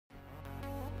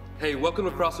Hey, welcome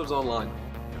to Crossroads Online.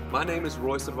 My name is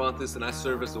Roy Cervantes, and I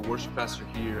serve as the worship pastor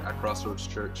here at Crossroads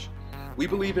Church. We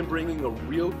believe in bringing a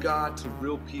real God to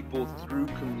real people through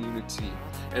community,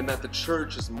 and that the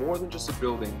church is more than just a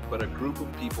building, but a group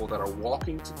of people that are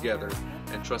walking together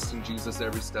and trusting Jesus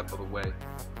every step of the way.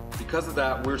 Because of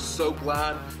that, we're so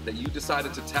glad that you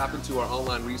decided to tap into our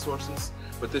online resources,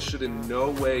 but this should in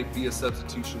no way be a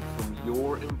substitution from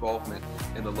your involvement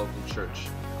in the local church.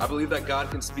 I believe that God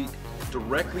can speak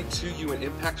directly to you and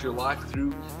impact your life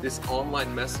through this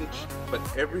online message, but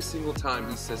every single time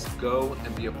he says, go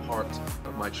and be a part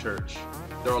of my church.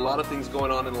 There are a lot of things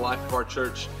going on in the life of our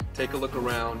church. Take a look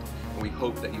around, and we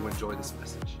hope that you enjoy this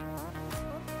message.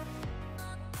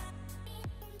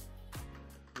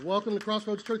 Welcome to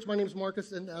Crossroads Church. My name is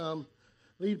Marcus, and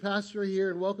lead pastor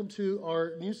here, and welcome to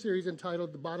our new series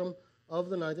entitled The Bottom of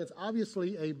the Ninth. It's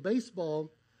obviously a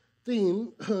baseball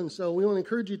theme, and so we want to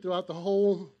encourage you throughout the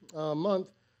whole month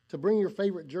to bring your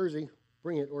favorite jersey,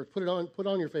 bring it, or put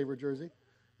on your favorite jersey,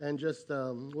 and just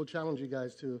we'll challenge you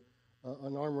guys to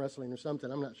an arm wrestling or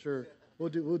something. I'm not sure. We'll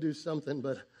do something.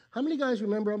 But how many guys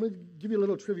remember? I'm going to give you a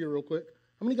little trivia real quick.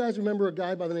 How many guys remember a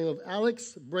guy by the name of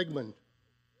Alex Bregman?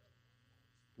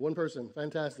 One person.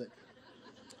 Fantastic.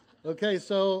 Okay,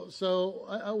 so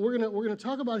we're gonna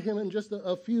talk about him in just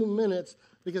a few minutes,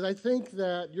 because I think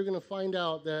that you're gonna find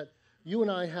out that you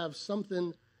and I have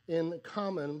something in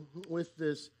common with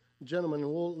this gentleman,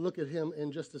 and we'll look at him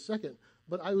in just a second.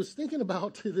 But I was thinking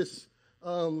about this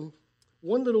one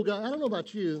little guy. I don't know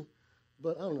about you,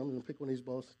 but I don't know. I'm gonna pick one of these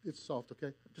balls. It's soft,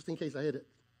 okay? Just in case I hit it.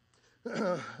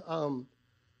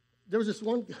 There was this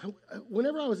one.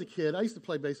 Whenever I was a kid, I used to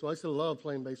play baseball. I used to love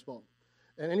playing baseball.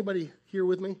 And anybody here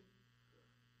with me?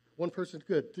 One person,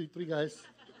 good. Three guys.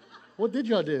 What did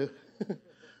y'all do?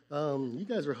 You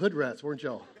guys were hood rats, weren't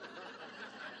y'all?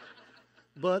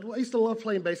 But I used to love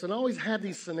playing baseball, and I always had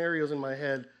these scenarios in my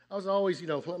head. I was always,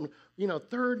 third,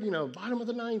 bottom of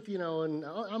the ninth, and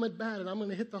I'm at bat, and I'm going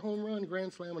to hit the home run,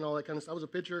 grand slam, and all that kind of stuff. I was a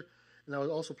pitcher, and I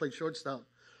also played shortstop.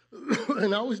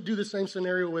 And I always do the same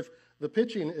scenario with the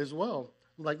pitching as well.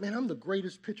 I'm like, man, I'm the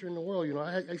greatest pitcher in the world.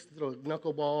 I used to throw a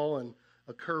knuckleball and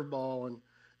a curveball,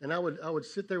 and I would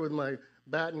sit there with my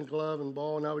bat and glove and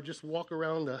ball, and I would just walk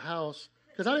around the house.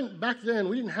 Because back then,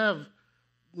 we didn't have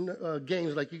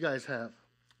games like you guys have.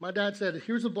 My dad said,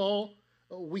 here's a ball.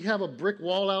 We have a brick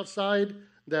wall outside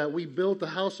that we built the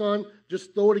house on.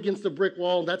 Just throw it against the brick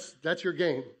wall. That's your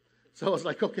game. So I was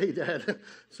like, okay, Dad.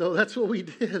 So that's what we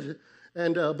did.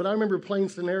 And but I remember playing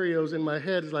scenarios in my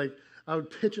head. Like I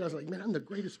would pitch it. I was like, man, I'm the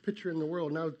greatest pitcher in the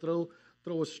world. And I would throw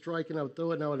a strike, and I would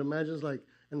throw it, and I would imagine it's like,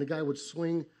 and the guy would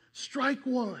swing, strike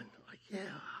one. Like, yeah,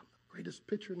 I'm the greatest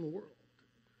pitcher in the world.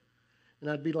 And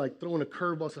I'd be like throwing a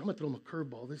curveball. I said, I'm going to throw him a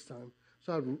curveball this time.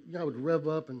 So I would rev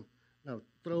up, and I would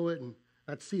throw it, and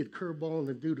I'd see it curveball, and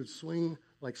the dude would swing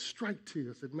like strike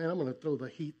two. I said, man, I'm going to throw the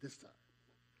heat this time.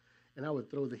 And I would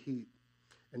throw the heat.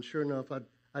 And sure enough,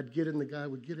 I'd get it, and the guy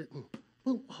would get it, and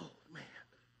boom, oh, man.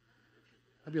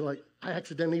 I'd be like, I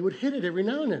accidentally would hit it every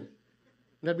now and then.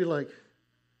 And I'd be like,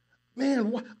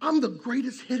 man, I'm the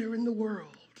greatest hitter in the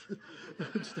world.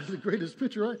 The greatest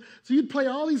pitcher, right? So you'd play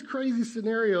all these crazy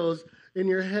scenarios in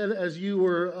your head as you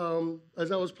were,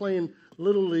 as I was playing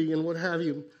Little League and what have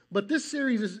you. But this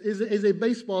series is a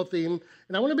baseball theme,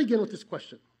 and I want to begin with this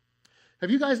question.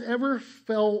 Have you guys ever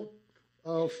fell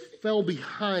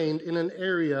behind in an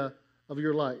area of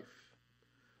your life?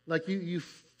 Like you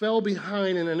fell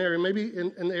behind in an area, maybe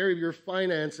in the area of your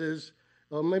finances,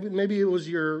 maybe it was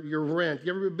your rent.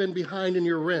 You ever been behind in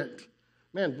your rent?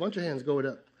 Man, a bunch of hands going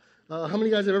up. How many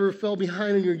guys have ever fell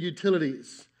behind in your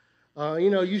utilities?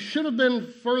 You should have been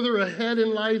further ahead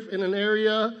in life in an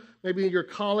area, maybe in your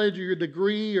college or your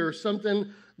degree or something,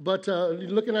 but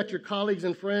looking at your colleagues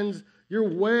and friends, you're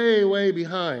way, way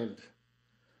behind.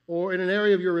 Or in an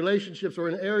area of your relationships, or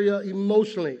an area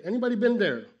emotionally. Anybody been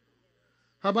there?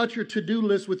 How about your to-do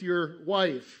list with your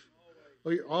wife?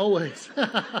 Always.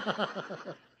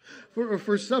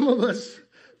 For some of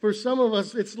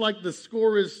us, it's like the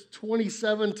score is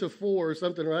 27-4 or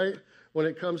something, right? When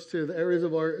it comes to the areas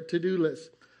of our to-do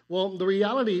list. Well, the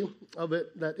reality of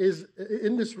it that is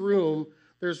in this room,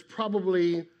 there's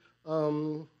probably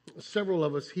several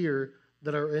of us here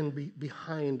that are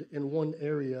behind in one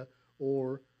area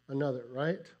or another,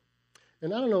 right?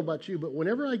 And I don't know about you, but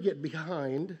whenever I get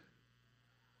behind,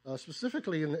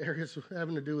 specifically in the areas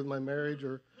having to do with my marriage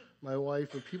or my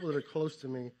wife or people that are close to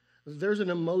me, there's an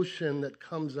emotion that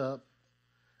comes up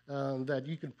that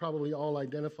you can probably all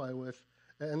identify with,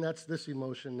 and that's this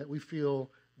emotion that we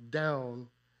feel down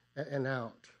and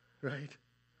out, right?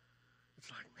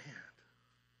 It's like, man,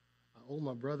 I owe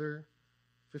my brother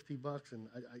 $50, and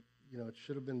it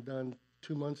should have been done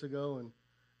 2 months ago, and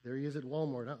there he is at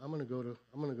Walmart. I'm going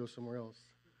to go somewhere else,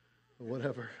 or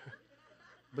whatever.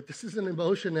 But this is an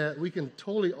emotion that we can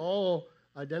totally all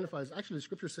identify. Actually, the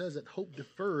scripture says that hope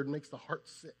deferred makes the heart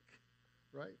sick,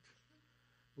 right?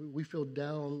 We feel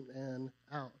down and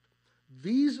out.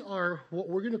 These are what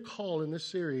we're going to call in this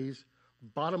series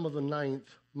bottom of the ninth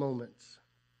moments,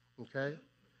 okay?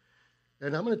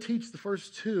 And I'm going to teach the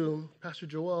first two. Pastor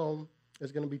Joel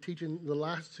is going to be teaching the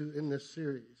last two in this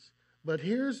series. But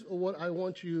here's what I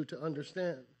want you to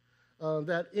understand,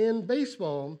 that in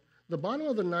baseball, the bottom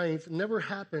of the ninth never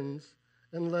happens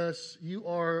unless you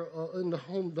are in the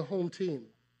home team.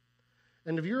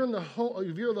 And if you're the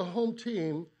home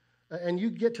team and you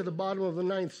get to the bottom of the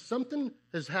ninth, something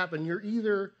has happened. You're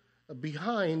either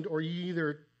behind or you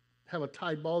either have a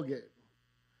tied ball game.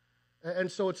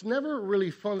 And so it's never really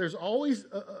fun. There's always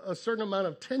a certain amount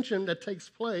of tension that takes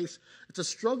place. It's a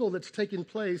struggle that's taking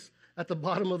place at the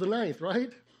bottom of the ninth,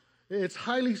 right? It's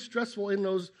highly stressful in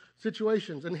those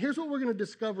situations. And here's what we're going to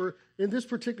discover in this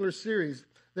particular series,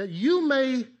 that you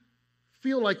may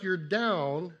feel like you're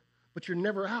down, but you're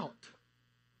never out,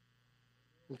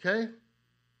 okay?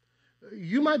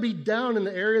 You might be down in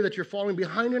the area that you're falling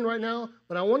behind in right now,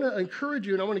 but I want to encourage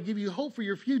you and I want to give you hope for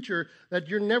your future that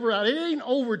you're never out. It ain't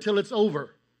over till it's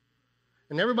over.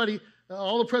 And everybody,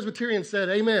 all the Presbyterians said,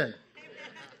 amen.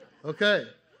 Okay.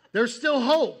 There's still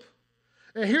hope.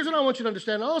 And here's what I want you to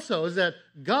understand also is that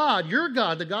God, your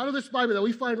God, the God of this Bible that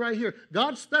we find right here,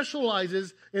 God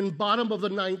specializes in bottom of the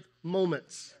ninth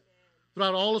moments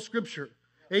throughout all of Scripture.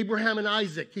 Abraham and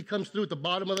Isaac, he comes through at the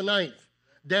bottom of the ninth.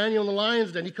 Daniel in the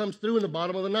lion's den, he comes through in the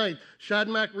bottom of the ninth.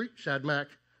 Shadrach,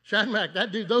 that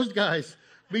dude, those guys,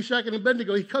 Meshach and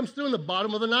Abednego, he comes through in the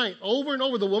bottom of the ninth. Over and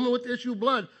over, the woman with the issue of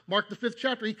blood, Mark the 5th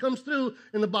chapter, he comes through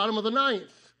in the bottom of the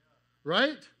ninth,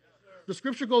 right? The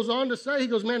scripture goes on to say, he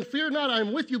goes, man, fear not, I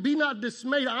am with you. Be not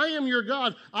dismayed. I am your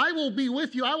God. I will be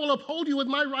with you. I will uphold you with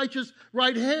my righteous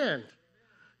right hand.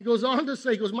 He goes on to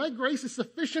say, he goes, my grace is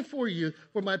sufficient for you,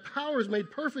 for my power is made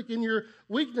perfect in your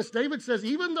weakness. David says,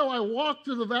 even though I walk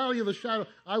through the valley of the shadow,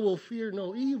 I will fear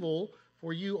no evil,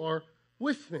 for you are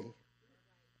with me.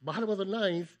 Bottom of the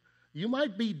ninth, you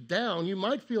might be down, you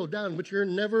might feel down, but you're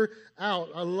never out.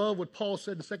 I love what Paul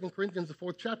said in 2 Corinthians, the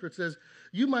 4th chapter. It says,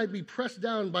 you might be pressed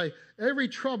down by every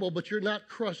trouble, but you're not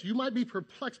crushed. You might be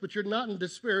perplexed, but you're not in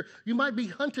despair. You might be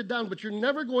hunted down, but you're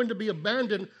never going to be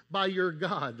abandoned by your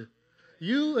God.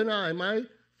 You and I might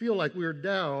feel like we're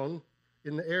down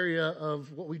in the area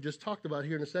of what we just talked about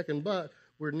here in a second, but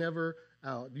we're never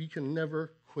out. You can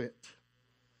never quit.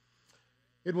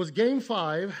 It was Game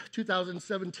 5,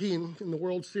 2017 in the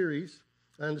World Series,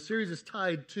 and the series is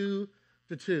tied 2-2.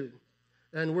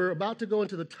 And we're about to go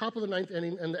into the top of the ninth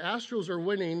inning, and the Astros are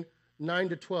winning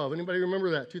 9-12. Anybody remember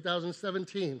that?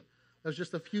 2017. That was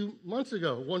just a few months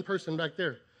ago. One person back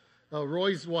there,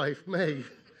 Roy's wife, Meg.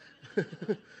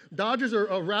 Dodgers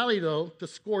are rallied, though, to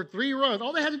score 3 runs.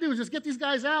 All they had to do was just get these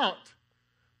guys out.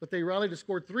 But they rallied to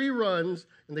score 3 runs,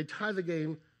 and they tie the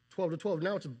game 12-12.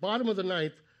 Now it's bottom of the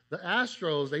ninth. The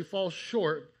Astros, they fall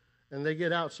short, and they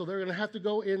get out. So they're going to have to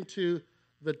go into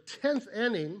the 10th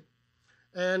inning,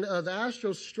 and the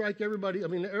Astros strike everybody. I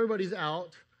mean, everybody's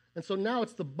out. And so now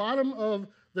it's the bottom of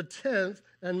the 10th,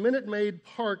 and Minute Maid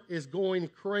Park is going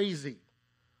crazy.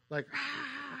 Like,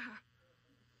 ah.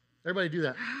 Everybody do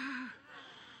that. Ah.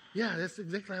 Yeah, that's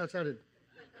exactly how it sounded.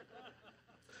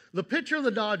 The pitcher of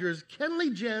the Dodgers,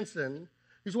 Kenley Jansen,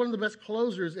 he's one of the best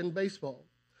closers in baseball.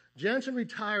 Jansen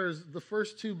retires the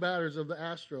first 2 batters of the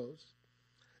Astros.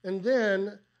 And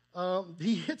then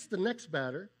he hits the next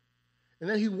batter. And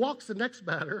then he walks the next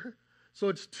batter. So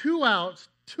it's 2 outs,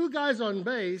 2 guys on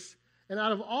base. And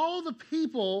out of all the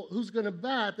people who's going to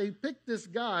bat, they picked this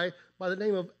guy by the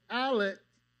name of Alec,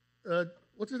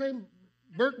 what's his name?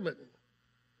 Berkman.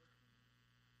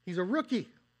 He's a rookie.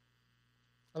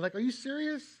 I'm like, are you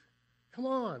serious? Come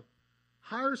on.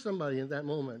 Hire somebody in that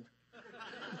moment.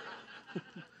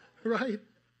 Right?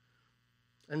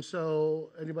 And so,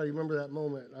 anybody remember that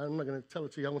moment? I'm not going to tell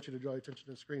it to you. I want you to draw your attention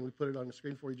to the screen. We put it on the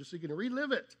screen for you just so you can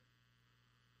relive it.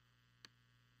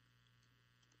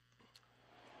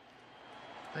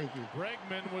 Thank you.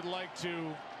 Bregman would like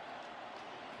to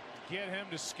get him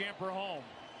to scamper home.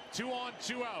 2 on,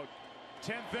 2 out.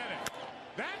 10th inning.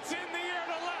 That's in the air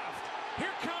to left.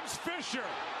 Here comes Fisher.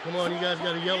 Come on, you guys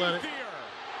got to yell at it.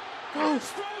 Oh,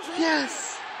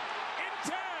 yes.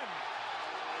 In 10.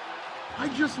 I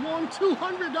just won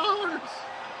 $200.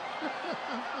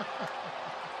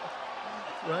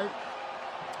 Right?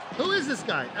 Who is this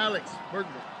guy? Alex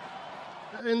Bergman.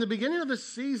 In the beginning of the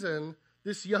season,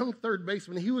 this young third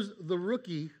baseman, he was the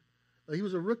rookie He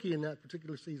was a rookie in that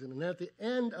particular season. And at the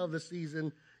end of the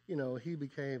season, he's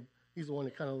the one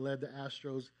that kind of led the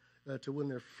Astros to win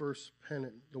their first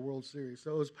pennant, the World Series.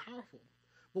 So it was powerful.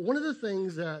 But one of the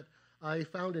things that I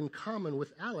found in common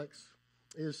with Alex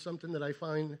is something that I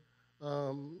find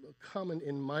common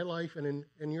in my life and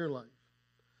in your life.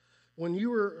 When you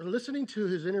were listening to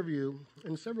his interview,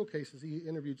 in several cases, he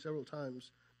interviewed several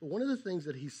times, but one of the things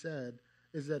that he said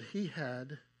is that he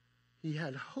had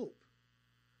hope.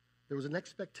 There was an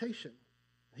expectation.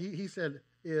 He said,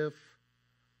 if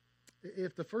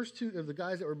the first two of the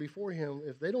guys that were before him,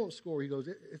 if they don't score, he goes,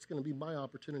 it's going to be my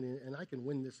opportunity, and I can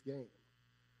win this game.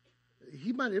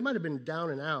 It might have been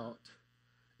down and out,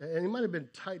 and he might have been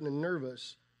tight and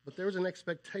nervous, but there was an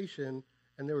expectation,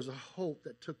 and there was a hope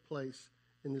that took place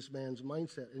in this man's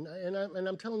mindset. And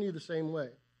I'm telling you the same way.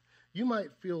 You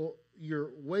might feel you're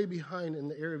way behind in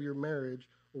the area of your marriage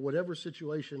or whatever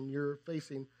situation you're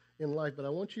facing in life, but I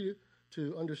want you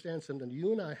to understand something.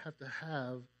 You and I have to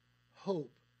have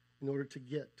hope in order to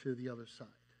get to the other side.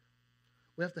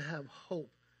 We have to have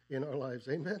hope in our lives.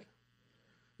 Amen?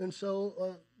 And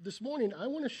so this morning, I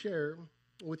want to share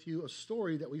with you a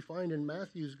story that we find in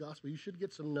Matthew's gospel. You should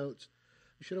get some notes.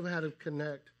 You should have had it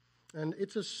connect. And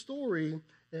it's a story,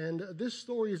 and this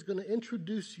story is going to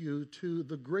introduce you to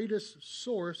the greatest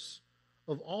source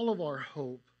of all of our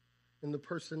hope in the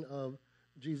person of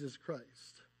Jesus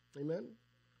Christ. Amen?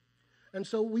 And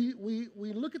so we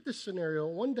look at this scenario.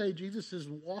 One day, Jesus is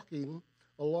walking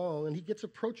along, and he gets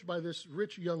approached by this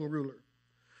rich young ruler.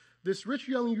 This rich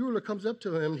young ruler comes up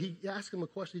to him. He asks him a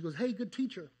question. He goes, "Hey, good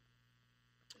teacher,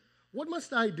 what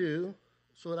must I do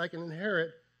so that I can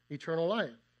inherit eternal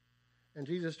life?" And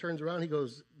Jesus turns around. He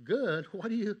goes, "Good? Why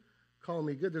do you call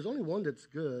me good? There's only one that's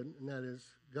good, and that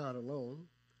is God alone."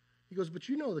 He goes, "But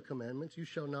you know the commandments. You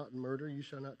shall not murder. You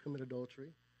shall not commit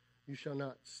adultery. You shall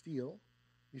not steal.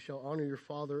 You shall honor your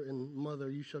father and mother.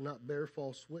 You shall not bear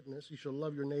false witness. You shall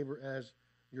love your neighbor as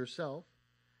yourself."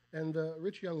 And the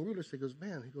rich young ruler goes,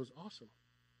 "Man," he goes, "awesome."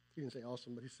 He didn't say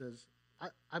awesome, but he says,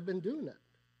 I've been doing that.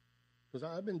 Because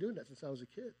I've been doing that since I was a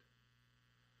kid.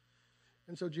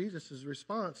 And so Jesus'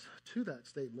 response to that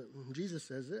statement, Jesus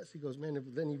says this. He goes, "Man, if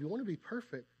you want to be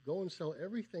perfect, go and sell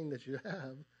everything that you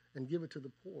have and give it to the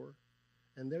poor.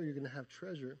 And there you're going to have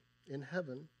treasure in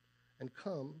heaven, and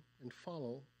come and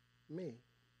follow me."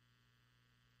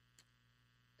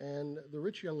 And the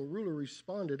rich young ruler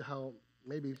responded how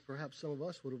maybe perhaps some of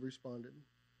us would have responded.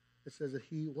 It says that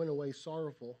he went away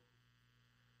sorrowful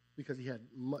because he had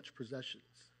much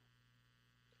possessions.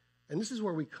 And this is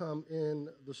where we come in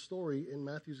the story in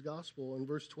Matthew's gospel in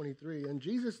verse 23. And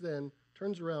Jesus then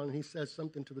turns around and he says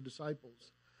something to the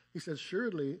disciples. He says,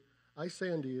 "Surely I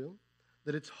say unto you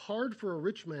that it's hard for a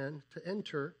rich man to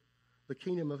enter the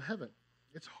kingdom of heaven."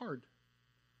 It's hard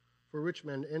for a rich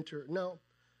man to enter. Now,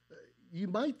 you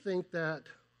might think that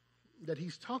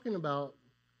he's talking about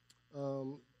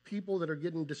people that are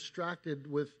getting distracted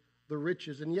with the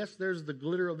riches. And yes, there's the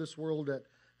glitter of this world that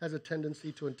has a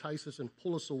tendency to entice us and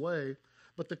pull us away.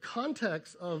 But the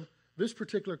context of this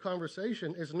particular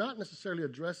conversation is not necessarily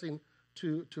addressing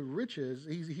to riches.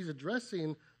 He's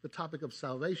addressing the topic of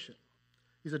salvation.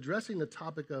 He's addressing the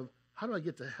topic of, how do I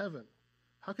get to heaven?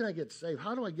 How can I get saved?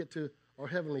 How do I get to our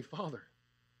Heavenly Father?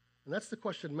 And that's the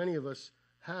question many of us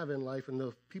have in life, and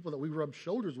the people that we rub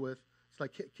shoulders with. It's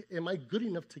like, am I good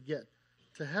enough to get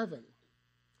to heaven?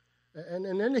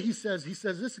 And then he says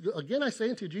this, "Again I say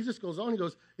unto you," Jesus goes on, he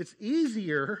goes, "it's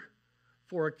easier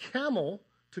for a camel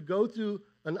to go through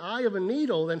an eye of a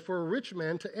needle than for a rich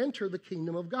man to enter the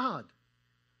kingdom of God."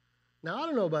 Now, I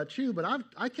don't know about you, but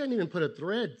I can't even put a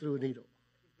thread through a needle,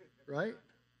 right?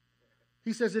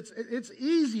 He says it's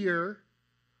easier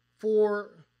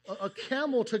for a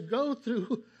camel to go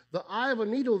through the eye of a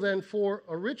needle than for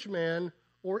a rich man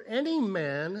or any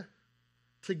man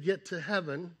to get to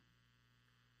heaven.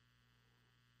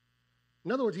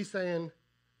 In other words, he's saying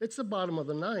it's the bottom of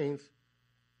the ninth,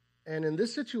 and in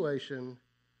this situation,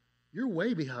 you're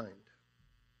way behind.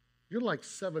 You're like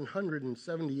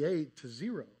 778 to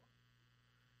 0.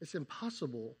 It's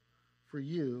impossible for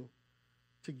you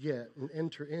to get and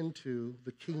enter into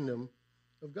the kingdom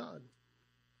of God.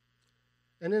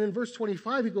 And then in verse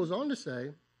 25, he goes on to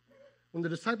say, when the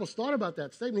disciples thought about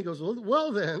that statement, he goes,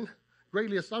 well then,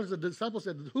 greatly astonished, the disciples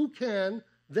said, who can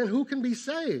be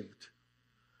saved?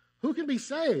 Who can be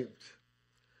saved?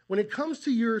 When it comes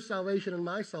to your salvation and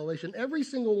my salvation, every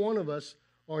single one of us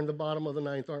are in the bottom of the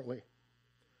ninth, aren't we?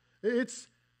 It's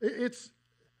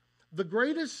the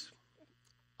greatest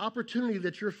opportunity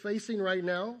that you're facing right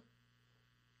now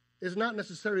is not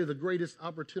necessarily the greatest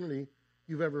opportunity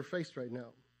you've ever faced right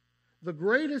now. The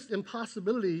greatest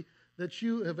impossibility that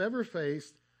you have ever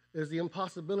faced is the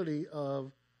impossibility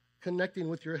of connecting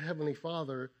with your Heavenly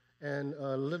Father and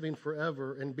living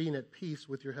forever and being at peace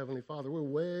with your Heavenly Father. We're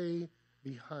way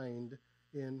behind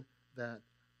in that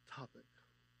topic.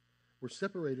 We're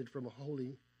separated from a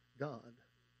holy God.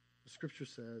 The Scripture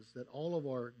says that all of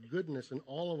our goodness and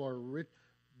all of our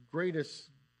greatest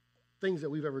things that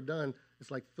we've ever done is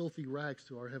like filthy rags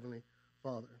to our Heavenly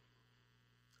Father.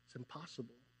 It's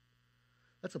impossible.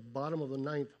 That's a bottom of the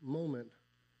ninth moment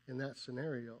in that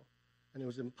scenario. And it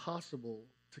was impossible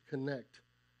to connect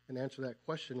and answer that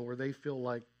question where they feel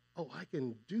like, oh, I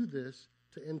can do this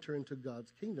to enter into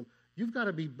God's kingdom. You've got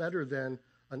to be better than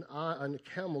a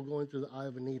camel going through the eye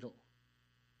of a needle.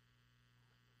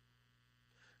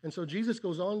 And so Jesus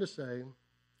goes on to say,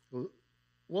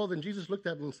 well, then Jesus looked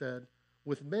at him and said,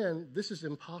 with men, this is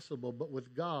impossible, but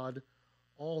with God,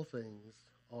 all things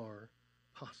are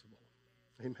possible.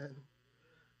 Amen.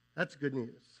 That's good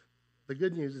news. The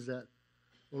good news is that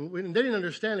they didn't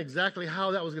understand exactly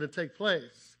how that was going to take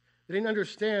place. They didn't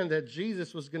understand that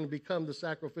Jesus was going to become the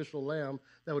sacrificial lamb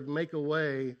that would make a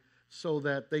way so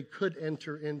that they could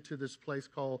enter into this place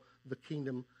called the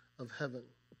kingdom of heaven.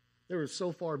 They were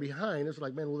so far behind, it's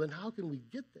like, man, well, then how can we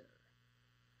get there?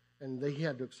 And he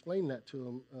had to explain that to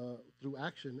them through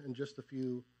action in just a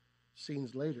few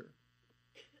scenes later.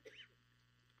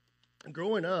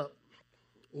 Growing up,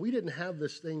 we didn't have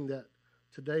this thing that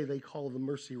today they call the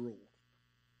mercy rule.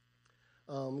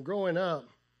 Growing up,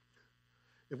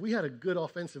 if we had a good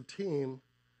offensive team,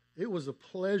 it was a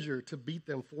pleasure to beat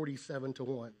them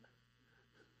 47-1.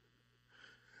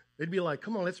 They'd be like,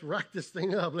 come on, let's rack this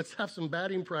thing up. Let's have some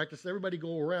batting practice. Everybody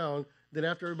go around. Then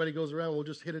after everybody goes around, we'll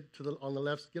just hit it on the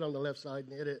left, get on the left side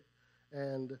and hit it.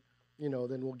 And,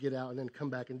 then we'll get out and then come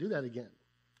back and do that again.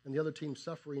 And the other team's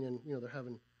suffering and, they're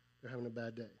having a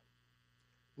bad day.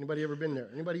 Anybody ever been there?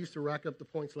 Anybody used to rack up the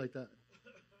points like that?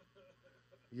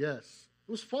 Yes.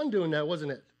 It was fun doing that,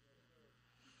 wasn't it?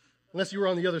 Unless you were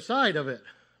on the other side of it.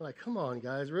 Like, come on,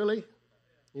 guys, really?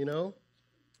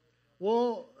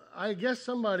 Well, I guess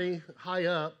somebody high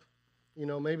up,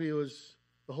 maybe it was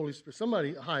the Holy Spirit,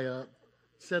 somebody high up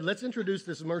said, let's introduce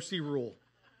this mercy rule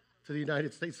to the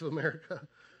United States of America.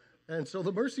 And so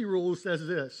the mercy rule says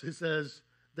this. It says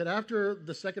that after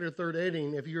the second or third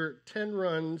inning, if you're 10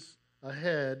 runs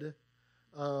ahead,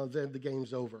 then the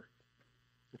game's over.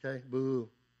 Okay? Boo.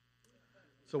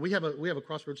 So we have a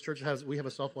Crossroads Church, we have a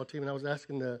softball team, and I was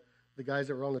asking the guys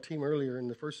that were on the team earlier in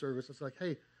the first service, it's like,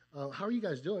 hey, how are you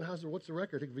guys doing? What's the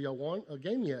record? Have y'all won a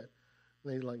game yet?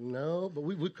 And they're like, no, but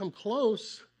we've come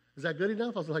close. Is that good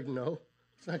enough? I was like, no,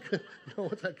 it's not good. No,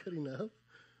 it's not good enough.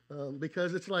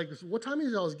 Because it's like, what time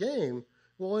is y'all's game?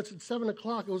 Well, it's at 7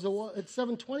 o'clock. It's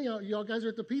 7:20. Y'all guys are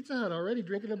at the Pizza Hut already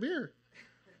drinking a beer.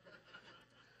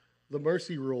 The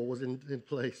mercy rule was in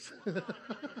place.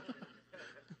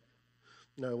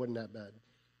 No, it wasn't that bad.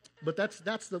 But that's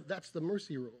the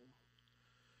mercy rule.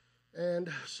 And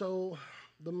so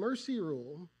the mercy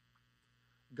rule,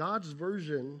 God's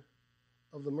version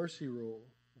of the mercy rule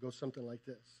goes something like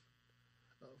this.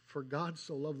 For God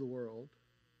so loved the world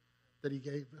that he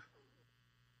gave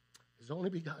his only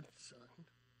begotten Son,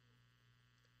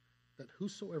 that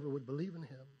whosoever would believe in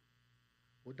him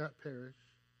would not perish,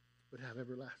 but have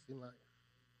everlasting life.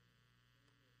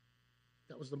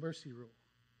 That was the mercy rule.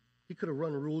 He could have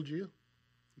ruled you.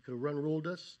 He could have ruled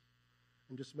us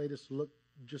and just made us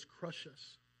just crush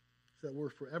us so that we're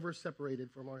forever separated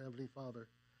from our Heavenly Father.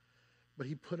 But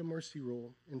he put a mercy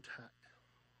rule intact.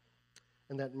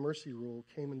 And that mercy rule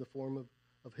came in the form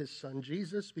of his Son.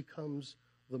 Jesus becomes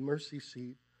the mercy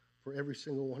seat for every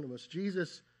single one of us.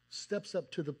 Jesus steps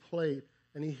up to the plate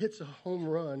and he hits a home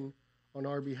run on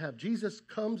our behalf. Jesus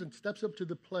comes and steps up to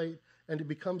the plate and he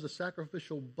becomes a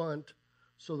sacrificial bunt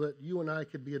so that you and I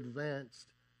could be advanced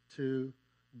to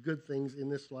good things in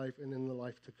this life and in the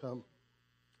life to come.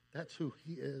 That's who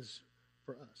he is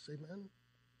for us. Amen?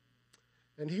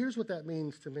 And here's what that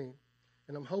means to me.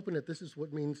 And I'm hoping that this is what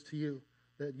it means to you.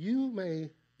 That you may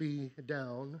be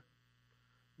down,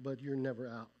 but you're never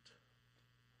out.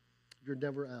 You're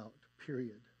never out,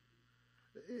 period.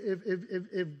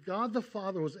 If God the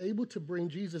Father was able to bring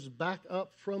Jesus back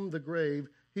up from the grave,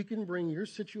 he can bring your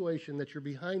situation that you're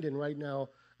behind in right now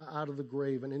out of the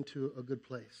grave and into a good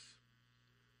place.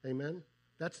 Amen?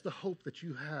 That's the hope that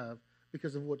you have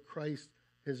because of what Christ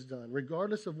has done.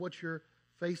 Regardless of what you're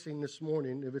facing this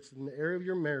morning, if it's in the area of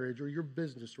your marriage or your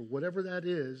business or whatever that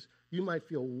is, you might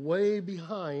feel way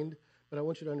behind, but I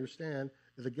want you to understand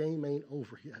that the game ain't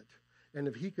over yet. And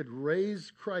if he could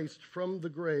raise Christ from the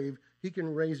grave, he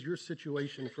can raise your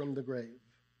situation from the grave.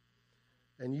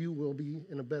 And you will be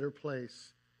in a better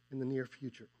place in the near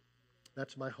future.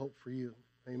 That's my hope for you.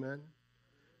 Amen?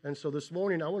 And so this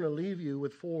morning, I want to leave you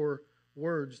with 4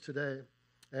 words today.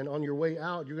 And on your way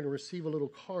out, you're going to receive a little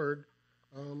card.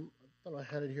 I thought I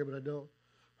had it here, but I don't.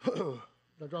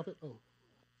 Did I drop it? Oh.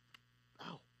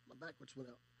 Ow, my backwards went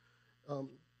out.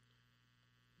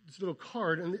 This little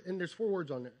card, and there's 4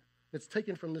 words on there. It's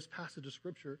taken from this passage of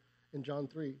Scripture in John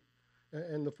 3.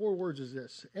 And the 4 words is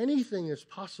this: anything is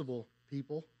possible,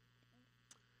 people.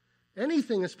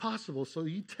 Anything is possible. So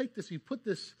you take this, you put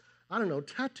this, I don't know,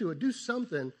 tattoo it, do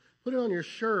something, put it on your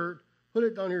shirt, put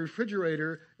it on your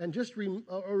refrigerator, and just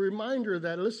a reminder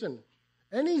that, listen,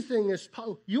 anything is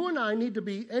possible. You and I need to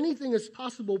be anything is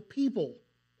possible people.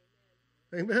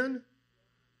 Amen?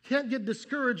 Can't get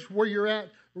discouraged where you're at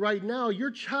right now.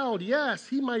 Your child, yes,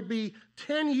 he might be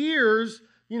 10 years,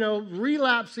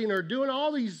 relapsing or doing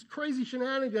all these crazy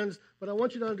shenanigans, but I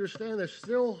want you to understand there's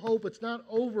still hope. It's not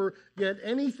over yet.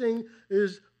 Anything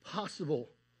is possible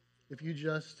if you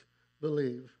just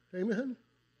believe. Amen?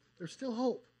 There's still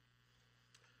hope.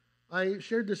 I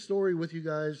shared this story with you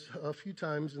guys a few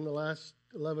times in the last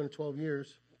 11 or 12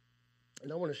 years,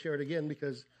 and I want to share it again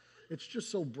because it's just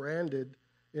so branded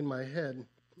in my head.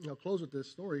 And I'll close with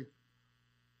this story.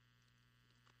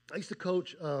 I used to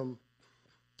coach, Little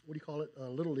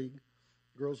League,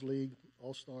 Girls League,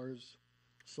 All-Stars,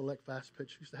 Select Fast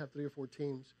Pitch. Used to have 3 or 4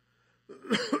 teams.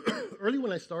 Early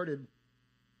when I started,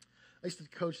 I used to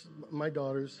coach my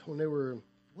daughters when they were,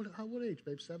 what age,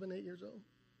 babe? 7, 8 years old?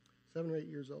 7 or 8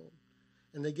 years old.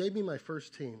 And they gave me my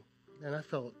first team. And I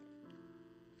felt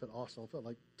awesome. I felt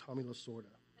like Tommy Lasorda.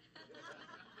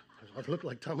 I look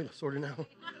like Tommy Lasorda now.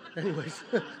 Anyways.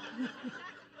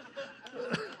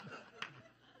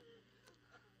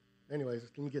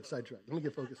 Let me get sidetracked. Let me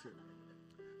get focused here.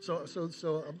 So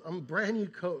I'm a brand new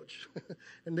coach,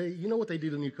 and you know what they do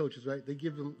to new coaches, right? They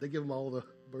give them all the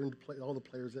all the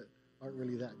players that aren't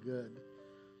really that good,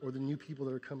 or the new people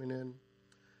that are coming in.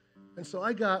 And so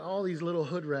I got all these little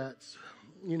hood rats,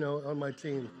 on my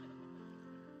team,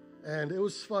 and it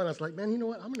was fun. I was like, man, you know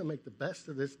what? I'm going to make the best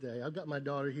of this day. I've got my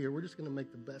daughter here. We're just going to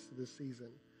make the best of this season.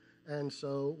 And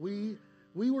so we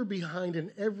were behind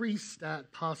in every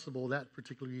stat possible that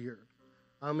particular year.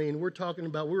 I mean, we're talking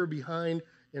about we were behind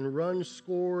in runs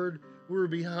scored. We were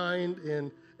behind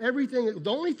in everything.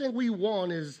 The only thing we won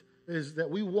is that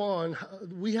we won.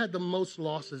 We had the most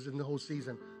losses in the whole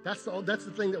season. That's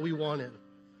the thing that we wanted.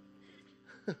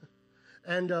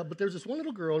 And but there's this one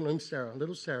little girl named Sarah,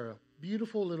 little Sarah,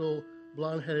 beautiful little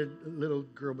blonde-headed little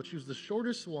girl, but she was the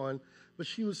shortest one. But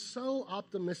she was so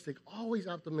optimistic, always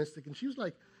optimistic, and she was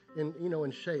like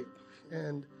in shape.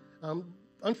 And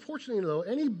unfortunately, though,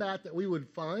 any bat that we would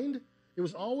find, it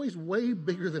was always way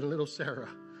bigger than little Sarah.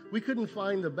 We couldn't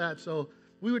find the bat, so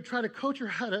we would try to coach her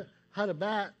how to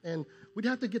bat, and we'd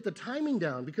have to get the timing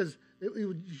down because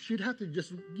she'd have to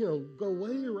just go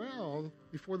way around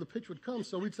before the pitch would come.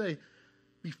 So we'd say,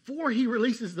 before he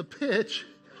releases the pitch,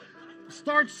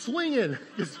 start swinging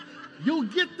because you'll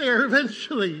get there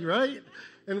eventually, right?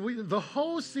 And the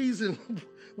whole season,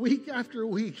 week after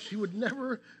week, she would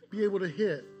never be able to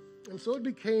hit. And so it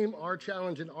became our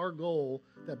challenge and our goal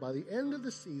that by the end of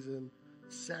the season,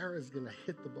 Sarah's going to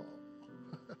hit the ball.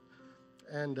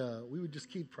 And we would just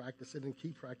keep practicing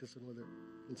with her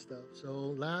and stuff. So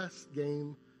last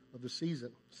game of the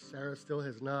season, Sarah still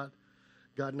has not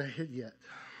gotten a hit yet.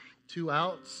 2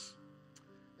 outs,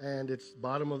 and it's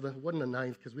wasn't the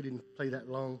 9th because we didn't play that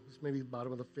long. It's maybe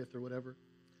bottom of the 5th or whatever.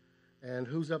 And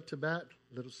who's up to bat?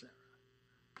 Little Sarah.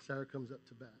 Sarah comes up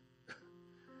to bat.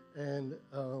 And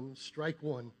strike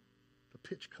 1, the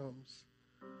pitch comes.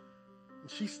 And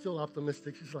she's still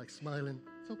optimistic. She's like smiling.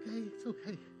 It's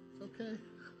okay.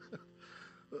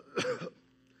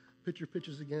 Pitcher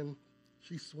pitches again.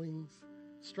 She swings.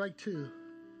 Strike 2. She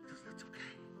goes, that's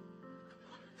okay.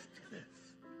 Come on, let's do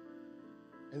this.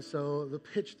 And so the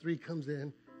pitch 3 comes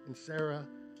in, and Sarah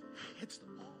hits the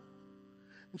ball.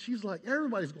 And she's like,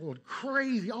 everybody's going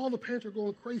crazy. All the parents are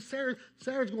going crazy.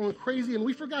 Sarah's going crazy. And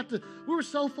we were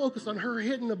so focused on her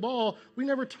hitting the ball, we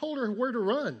never told her where to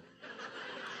run.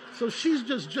 So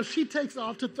she takes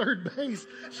off to third base.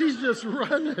 She's just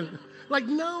running. Like,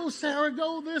 no, Sarah,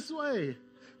 go this way.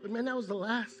 But man, that was the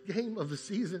last game of the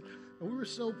season. And we were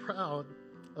so proud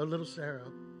of little Sarah.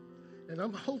 And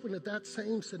I'm hoping that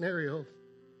same scenario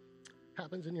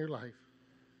happens in your life.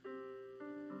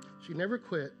 She never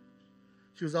quit.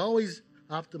 She was always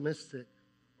optimistic.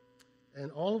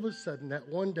 And all of a sudden, that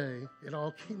one day, it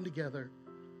all came together,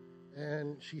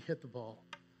 and she hit the ball.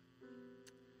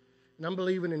 And I'm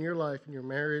believing in your life, in your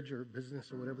marriage or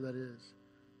business or whatever that is,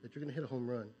 that you're going to hit a home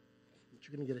run, that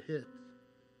you're going to get a hit.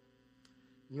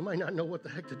 You might not know what the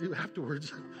heck to do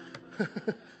afterwards.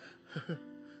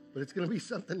 But it's going to be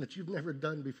something that you've never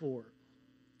done before.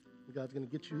 God's going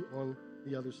to get you on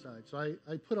the other side. So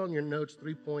I put on your notes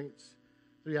 3 points,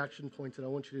 3 action points that I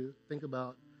want you to think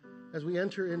about as we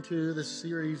enter into this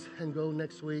series and go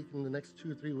next week and the next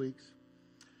 2 or 3 weeks.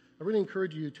 I really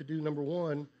encourage you to do, number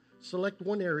 1, select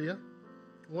one area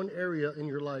in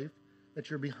your life that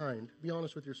you're behind. Be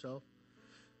honest with yourself.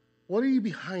 What are you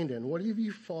behind in? What have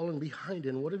you fallen behind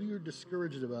in? What have you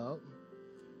discouraged about?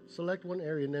 Select one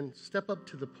area and then step up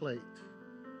to the plate.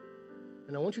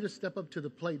 And I want you to step up to the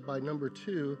plate by number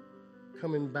 2,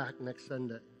 coming back next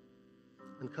Sunday.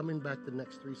 And coming back the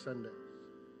next 3 Sundays.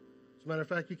 As a matter of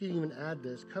fact, you can even add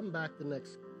this. Come back the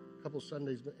next couple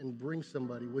Sundays and bring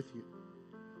somebody with you.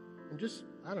 And just,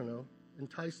 I don't know,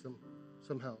 entice them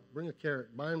somehow. Bring a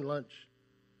carrot, buy them lunch.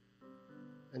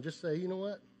 And just say, you know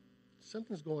what?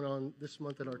 Something's going on this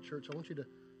month at our church. I want you to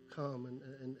come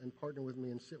and partner with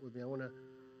me and sit with me. I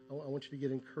want you to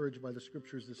get encouraged by the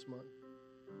scriptures this month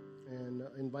and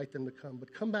invite them to come.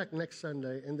 But come back next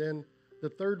Sunday. And then the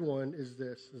third one is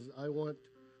this.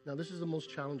 Now this is the most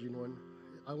challenging one.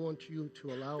 I want you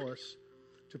to allow us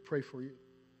to pray for you.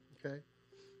 Okay?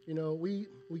 You know, we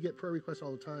get prayer requests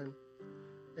all the time.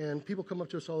 And people come up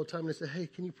to us all the time and they say, hey,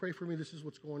 can you pray for me? This is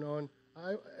what's going on.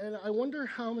 And I wonder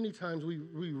how many times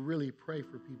we really pray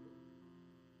for people.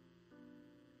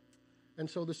 And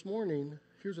so this morning,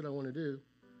 here's what I want to do.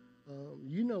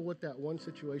 You know what that one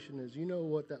situation is. You know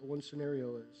what that one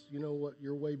scenario is. You know what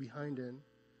you're way behind in.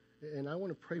 And I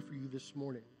want to pray for you this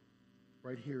morning,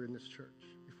 right here in this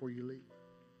church, before you leave.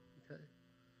 Okay?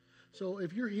 So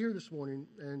if you're here this morning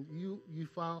and you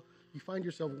find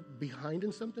yourself behind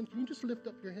in something, can you just lift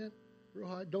up your hand real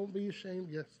high? Don't be ashamed.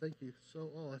 Yes, thank you. That's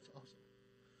awesome.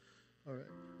 All right,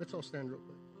 let's all stand real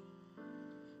quick.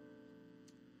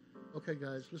 Okay,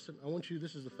 guys, listen,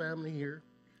 this is the family here.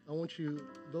 I want you,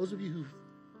 those of you who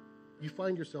you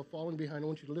find yourself falling behind, I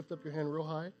want you to lift up your hand real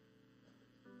high.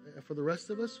 And for the rest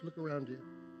of us, look around you.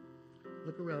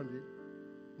 Look around you.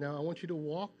 Now, I want you to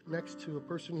walk next to a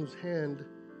person whose hand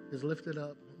is lifted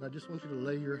up. And I just want you to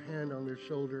lay your hand on their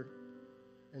shoulder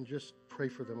and just pray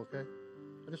for them, okay?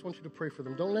 I just want you to pray for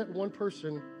them. Don't let one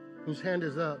person whose hand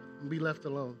is up be left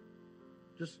alone.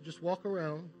 Just walk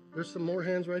around. There's some more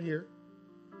hands right here.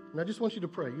 And I just want you to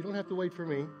pray. You don't have to wait for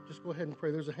me. Just go ahead and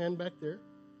pray. There's a hand back there.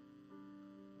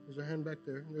 There's a hand back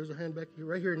there. There's a hand back here,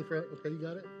 right here in front. Okay, you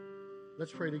got it?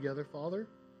 Let's pray together. Father,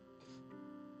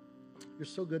 you're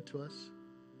so good to us.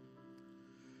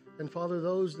 And Father,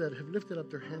 those that have lifted up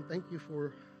their hand, thank you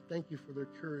for their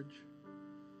courage.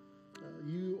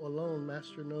 You alone,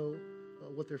 Master, know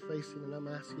what they're facing, and I'm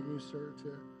asking you, sir,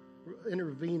 to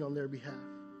intervene on their behalf.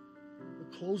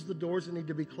 Close the doors that need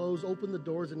to be closed, open the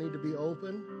doors that need to be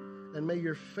open, and may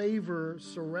your favor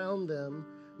surround them.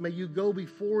 May you go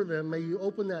before them. May you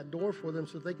open that door for them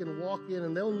so that they can walk in,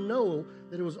 and they'll know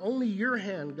that it was only your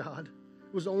hand, God.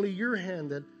 It was only your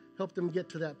hand that helped them get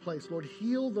to that place. Lord,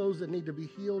 heal those that need to be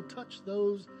healed. Touch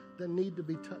those that need to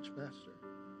be touched, Master.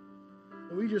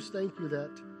 And we just thank you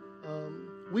that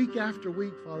week after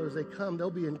week, Father, as they come, they'll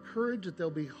be encouraged, that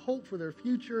there'll be hope for their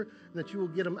future, and that you will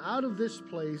get them out of this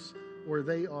place where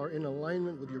they are in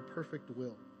alignment with your perfect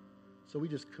will. So we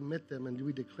just commit them, and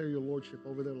we declare your lordship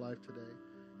over their life today.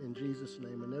 In Jesus'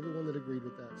 name. And everyone that agreed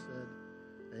with that said,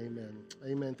 amen.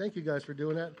 Amen. Thank you guys for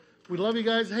doing that. We love you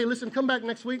guys. Hey, listen, come back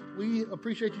next week. We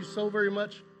appreciate you so very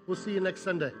much. We'll see you next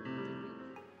Sunday.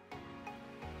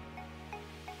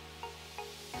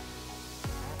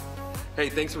 Hey,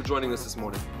 thanks for joining us this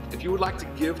morning. If you would like to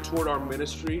give toward our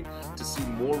ministry to see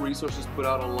more resources put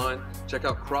out online, check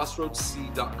out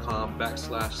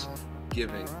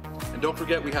crossroadsc.com/giving. And don't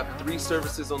forget, we have 3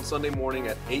 services on Sunday morning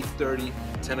at 8:30,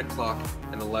 10 o'clock,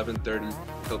 and 11:30.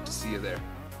 Hope to see you there.